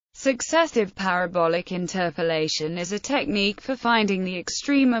Successive parabolic interpolation is a technique for finding the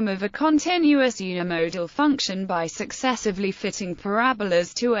extremum of a continuous unimodal function by successively fitting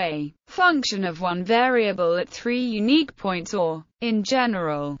parabolas to a function of one variable at three unique points, or, in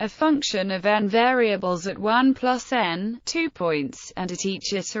general, a function of n variables at 1 plus n, 2 points, and at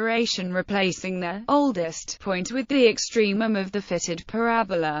each iteration replacing the oldest point with the extremum of the fitted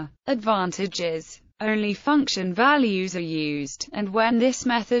parabola. Advantages: only function values are used, and when this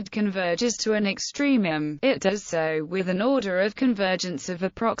method converges to an extremum, it does so with an order of convergence of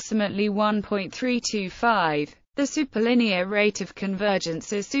approximately 1.325. The superlinear rate of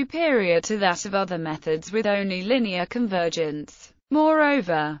convergence is superior to that of other methods with only linear convergence.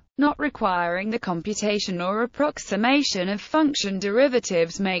 Moreover, not requiring the computation or approximation of function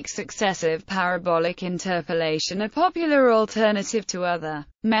derivatives makes successive parabolic interpolation a popular alternative to other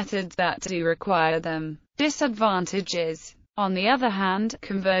methods that do require them. Disadvantages: on the other hand,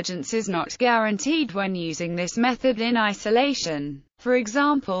 convergence is not guaranteed when using this method in isolation. For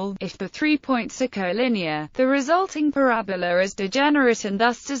example, if the 3 points are collinear, the resulting parabola is degenerate and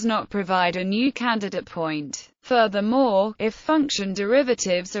thus does not provide a new candidate point. Furthermore, if function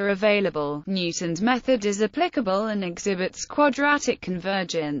derivatives are available, Newton's method is applicable and exhibits quadratic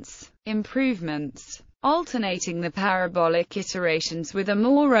convergence. Improvements: alternating the parabolic iterations with a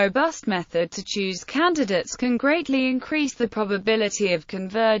more robust method to choose candidates can greatly increase the probability of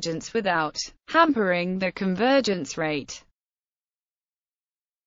convergence without hampering the convergence rate.